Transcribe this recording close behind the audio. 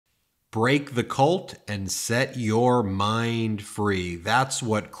Break the cult and set your mind free. That's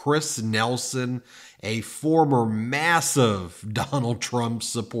what Chris Nelson, a former massive Donald Trump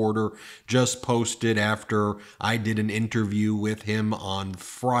supporter, just posted after I did an interview with him on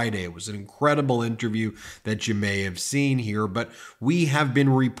Friday. It was an incredible interview that you may have seen here, but we have been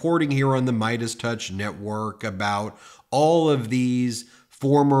reporting here on the MeidasTouch network about all of these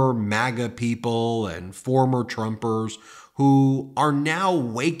former MAGA people and former Trumpers who are now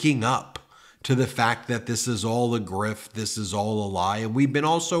waking up to the fact that this is all a grift, this is all a lie. And we've been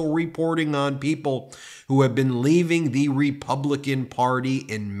also reporting on people who have been leaving the Republican Party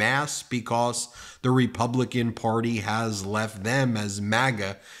in mass because the Republican Party has left them as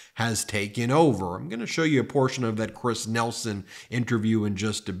MAGA has taken over. I'm going to show you a portion of that Chris Nelson interview in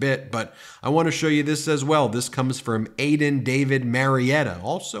just a bit, but I want to show you this as well. This comes from Aiden David Marietta,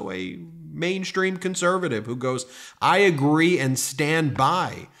 also a mainstream conservative, who goes, "I agree and stand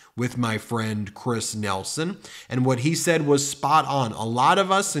by with my friend Chris Nelson." And what he said was spot on. "A lot of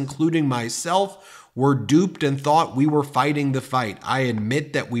us, including myself, were duped and thought we were fighting the fight. I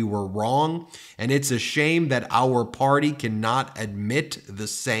admit that we were wrong, and it's a shame that our party cannot admit the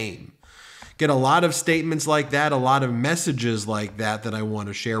same." Get a lot of statements like that, a lot of messages like that I want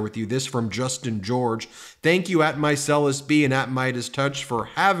to share with you. This from Justin George. "Thank you at Meiselas B and at MeidasTouch for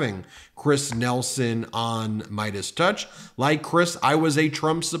having Chris Nelson on MeidasTouch. Like Chris, I was a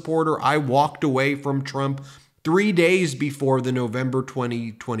Trump supporter. I walked away from Trump 3 days before the November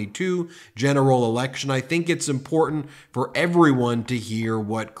 2022 general election. I think it's important for everyone to hear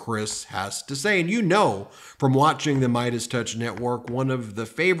what Chris has to say." And you know, from watching the MeidasTouch network, one of the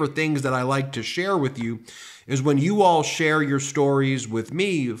favorite things that I like to share with you is when you all share your stories with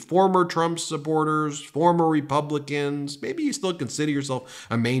me, former Trump supporters, former Republicans, maybe you still consider yourself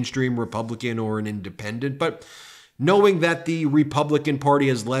a mainstream Republican or an independent, but knowing that the Republican Party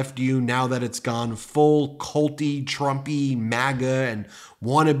has left you now that it's gone full culty, Trumpy, MAGA, and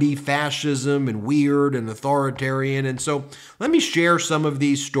wannabe fascism and weird and authoritarian. And so let me share some of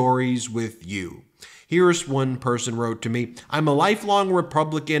these stories with you. Here's one person wrote to me, "I'm a lifelong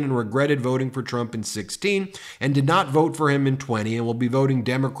Republican and regretted voting for Trump in 2016 and did not vote for him in 2020 and will be voting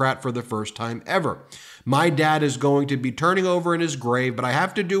Democrat for the first time ever. My dad is going to be turning over in his grave, but I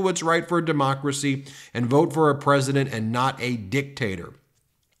have to do what's right for democracy and vote for a president and not a dictator."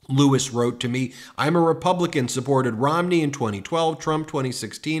 Lewis wrote to me, "I'm a Republican, supported Romney in 2012, Trump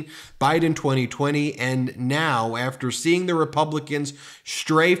 2016, Biden 2020, and now, after seeing the Republicans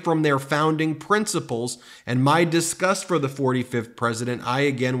stray from their founding principles and my disgust for the 45th president, I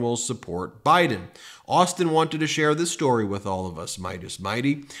again will support Biden." Austin wanted to share this story with all of us, Meidas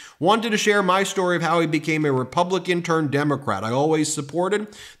Mighty. "Wanted to share my story of how he became a Republican turned Democrat. I always supported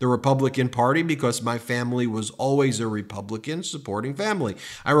the Republican Party because my family was always a Republican supporting family.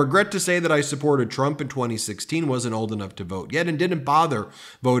 I regret to say that I supported Trump in 2016, wasn't old enough to vote yet, and didn't bother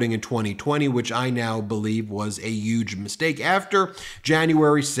voting in 2020, which I now believe was a huge mistake. After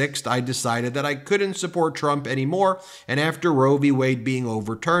January 6th, I decided that I couldn't support Trump anymore, and after Roe v. Wade being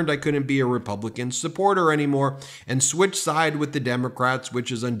overturned, I couldn't be a Republican supporter anymore and switch side with the Democrats,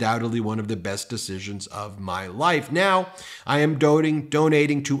 which is undoubtedly one of the best decisions of my life. Now, I am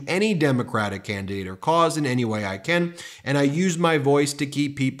donating to any Democratic candidate or cause in any way I can, and I use my voice to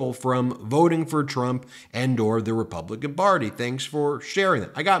keep people from voting for Trump and or the Republican Party. Thanks for sharing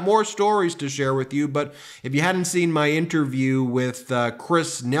that." I got more stories to share with you, but if you hadn't seen my interview with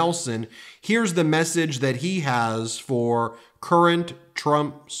Chris Nelson, here's the message that he has for current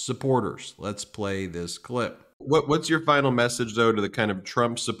Trump supporters. Let's play this clip. What's your final message, though, to the kind of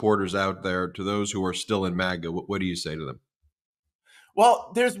Trump supporters out there, to those who are still in MAGA? What do you say to them?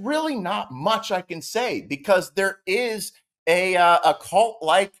 Well, there's really not much I can say because there is a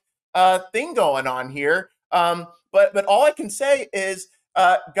cult-like thing going on here. But all I can say is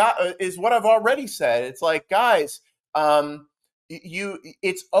is what I've already said. It's like, guys,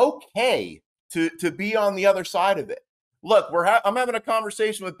 it's okay to be on the other side of it. Look, I'm having a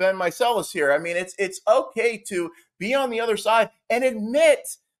conversation with Ben Meiselas here. I mean, it's okay to be on the other side and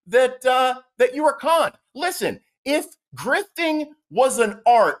admit that that you were conned. Listen, if grifting was an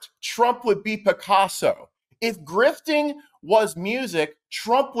art, Trump would be Picasso. If grifting was music,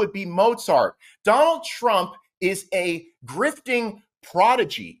 Trump would be Mozart. Donald Trump is a grifting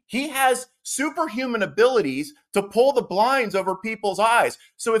prodigy. He has superhuman abilities to pull the blinds over people's eyes.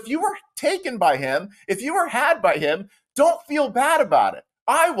 So if you were taken by him, if you were had by him, don't feel bad about it.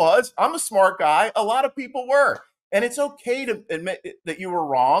 I'm a smart guy. A lot of people were. And it's okay to admit that you were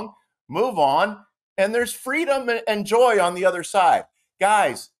wrong, move on, and there's freedom and joy on the other side.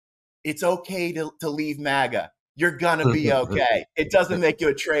 Guys, it's okay to leave MAGA. you're going to be okay. It doesn't make you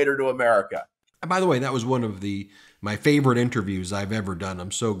a traitor to America. And by the way, that was one of my favorite interviews I've ever done.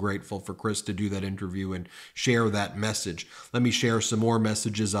 I'm so grateful for Chris to do that interview and share that message. Let me share some more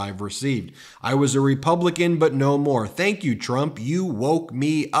messages I've received. I was a Republican, but no more. Thank you, Trump. You woke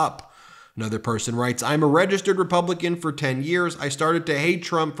me up. Another person writes, I'm a registered Republican for 10 years. I started to hate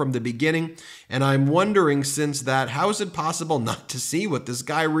Trump from the beginning, and I'm wondering since that, how is it possible not to see what this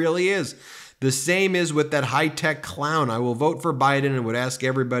guy really is? The same is with that high-tech clown. I will vote for Biden and would ask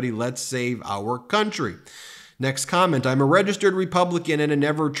everybody, let's save our country. Next comment, I'm a registered Republican and a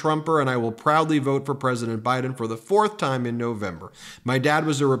never Trumper, and I will proudly vote for President Biden for the 4th time in November. My dad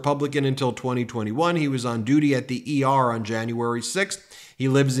was a Republican until 2021. He was on duty at the ER on January 6th. He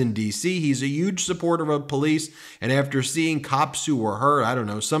lives in D.C. He's a huge supporter of police, and after seeing cops who were hurt, I don't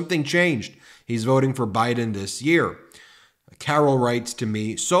know, something changed. He's voting for Biden this year. Carol writes to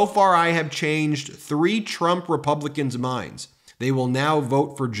me, so far I have changed 3 Trump Republicans' minds. They will now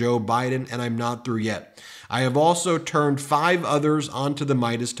vote for Joe Biden, and I'm not through yet. I have also turned 5 others onto the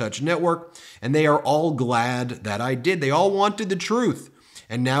MeidasTouch network, and they are all glad that I did. They all wanted the truth,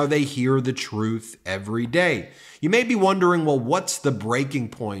 and now they hear the truth every day. You may be wondering, well, what's the breaking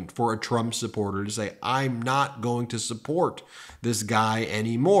point for a Trump supporter to say, I'm not going to support this guy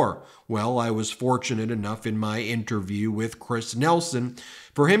anymore? Well, I was fortunate enough in my interview with Chris Nelson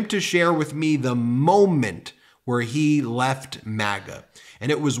for him to share with me the moment where he left MAGA.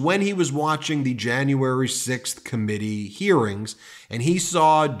 And it was when he was watching the January 6th committee hearings, and he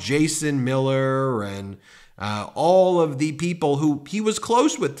saw Jason Miller and all of the people who he was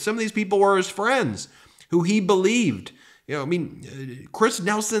close with. Some of these people were his friends, who he believed. Chris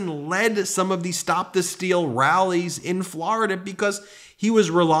Nelson led some of these Stop the Steal rallies in Florida because he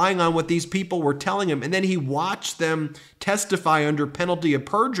was relying on what these people were telling him. And then he watched them testify under penalty of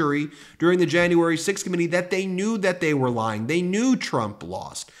perjury during the January 6th committee that they knew that they were lying. They knew Trump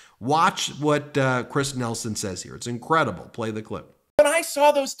lost. Watch what Chris Nelson says here. It's incredible. Play the clip. When I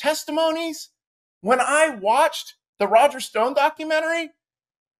saw those testimonies, when I watched the Roger Stone documentary,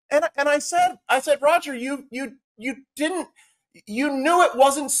 and I said, Roger, you didn't, you knew it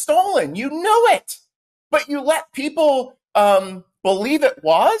wasn't stolen. You knew it, but you let people believe it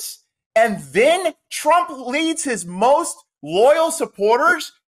was. And then Trump leads his most loyal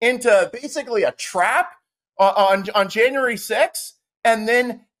supporters into basically a trap on January 6th, and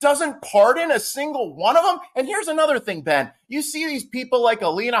then doesn't pardon a single one of them. And here's another thing, Ben. You see these people like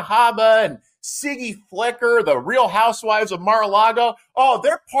Alina Habba and Siggy Flicker, the Real Housewives of Mar-a-Lago. Oh,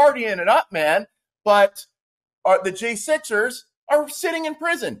 they're partying it up, man. But the J6ers are sitting in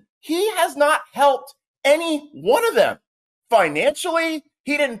prison. He has not helped any one of them. Financially,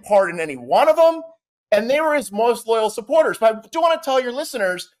 he didn't pardon any one of them, and they were his most loyal supporters. But I do want to tell your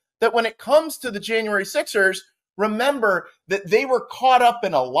listeners that when it comes to the January 6ers, remember that they were caught up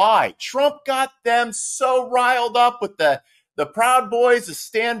in a lie. Trump got them so riled up with the Proud Boys, the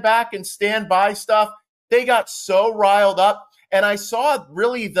stand back and stand by stuff. They got so riled up, and I saw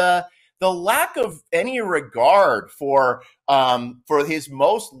really the lack of any regard for his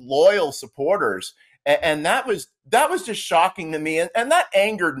most loyal supporters. And that was just shocking to me. And that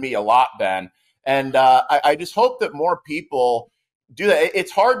angered me a lot, Ben. And I just hope that more people do that.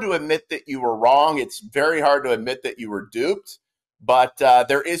 It's hard to admit that you were wrong. It's very hard to admit that you were duped. But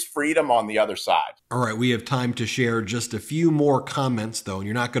there is freedom on the other side. All right, we have time to share just a few more comments, though, and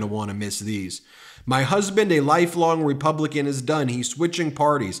you're not going to want to miss these. My husband, a lifelong Republican, is done. He's switching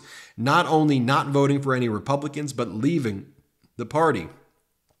parties, not only not voting for any Republicans, but leaving the party.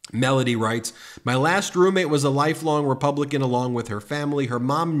 Melody writes, my last roommate was a lifelong Republican along with her family. Her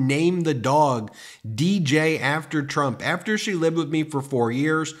mom named the dog DJ after Trump. After she lived with me for 4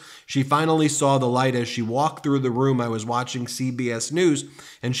 years, she finally saw the light as she walked through the room. I was watching CBS News,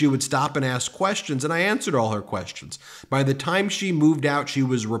 and she would stop and ask questions, and I answered all her questions. By the time she moved out, she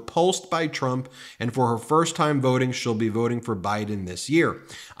was repulsed by Trump, and for her first time voting, she'll be voting for Biden this year.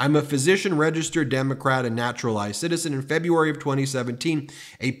 I'm a physician, registered Democrat, and naturalized citizen. In February of 2017,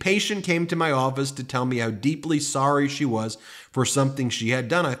 a patient came to my office to tell me how deeply sorry she was for something she had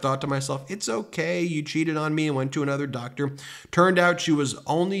done. I thought to myself, it's okay, you cheated on me and went to another doctor. Turned out she was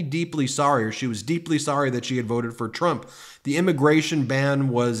only deeply sorry, or she was deeply sorry that she had voted for Trump. The immigration ban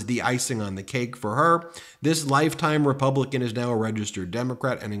was the icing on the cake for her. This lifetime Republican is now a registered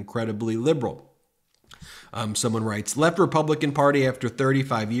Democrat and incredibly liberal. Someone writes, left Republican Party after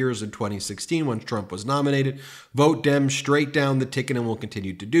 35 years in 2016 when Trump was nominated. Vote Dem straight down the ticket and will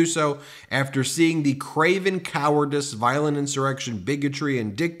continue to do so. After seeing the craven cowardice, violent insurrection, bigotry,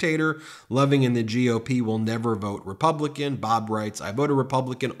 and dictator loving in the GOP, will never vote Republican. Bob writes, I voted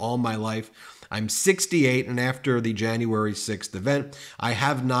Republican all my life. I'm 68, and after the January 6th event, I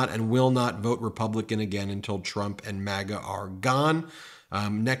have not and will not vote Republican again until Trump and MAGA are gone.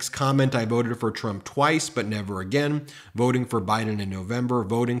 Next comment, I voted for Trump twice, but never again. Voting for Biden in November,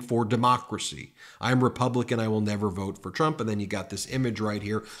 voting for democracy. I'm Republican, I will never vote for Trump. And then you got this image right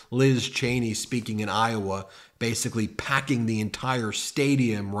here, Liz Cheney speaking in Iowa, basically packing the entire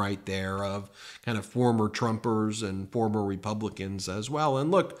stadium right there of kind of former Trumpers and former Republicans as well. And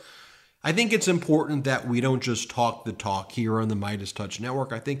look, I think it's important that we don't just talk the talk here on the MeidasTouch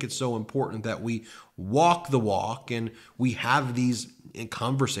Network. I think it's so important that we walk the walk and we have these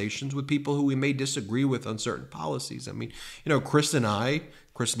conversations with people who we may disagree with on certain policies. I mean,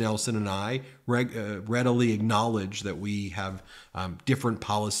 Chris Nelson and I readily acknowledge that we have different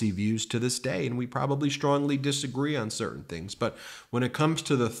policy views to this day, and we probably strongly disagree on certain things. But when it comes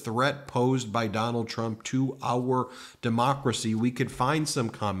to the threat posed by Donald Trump to our democracy, we could find some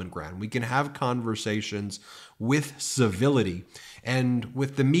common ground. We can have conversations with civility. And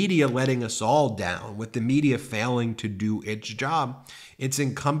with the media letting us all down, with the media failing to do its job, it's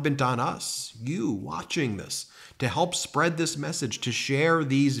incumbent on us, you watching this, to help spread this message, to share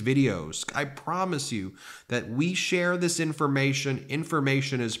these videos. I promise you that we share this information.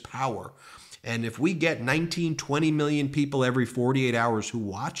 Information is power. And if we get 19, 20 million people every 48 hours who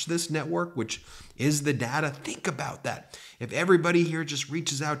watch this network, which is the data, think about that. If everybody here just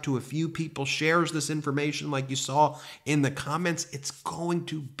reaches out to a few people, shares this information like you saw in the comments, it's going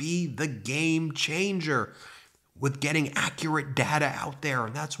to be the game changer with getting accurate data out there.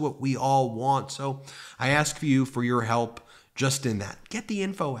 And that's what we all want. So I ask you for your help just in that. Get the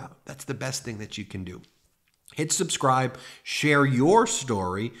info out. That's the best thing that you can do. Hit subscribe, share your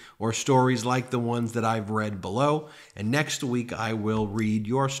story or stories like the ones that I've read below. And next week, I will read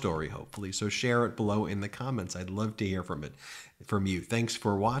your story, hopefully. So share it below in the comments. I'd love to hear from you. Thanks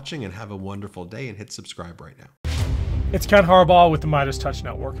for watching and have a wonderful day, and hit subscribe right now. It's Ken Harbaugh with the MeidasTouch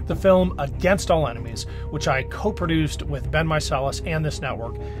Network. The film Against All Enemies, which I co-produced with Ben Meiselas and this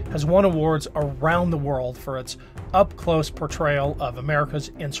network, has won awards around the world for its up-close portrayal of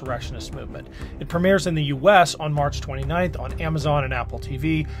America's insurrectionist movement. It premieres in the U.S. on March 29th on Amazon and Apple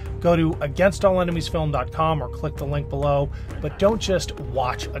TV. Go to againstallenemiesfilm.com or click the link below. But don't just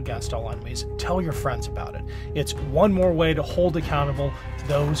watch Against All Enemies. Tell your friends about it. It's one more way to hold accountable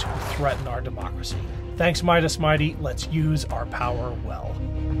those who threaten our democracy. Thanks, Meidas Mighty. Let's use our power well.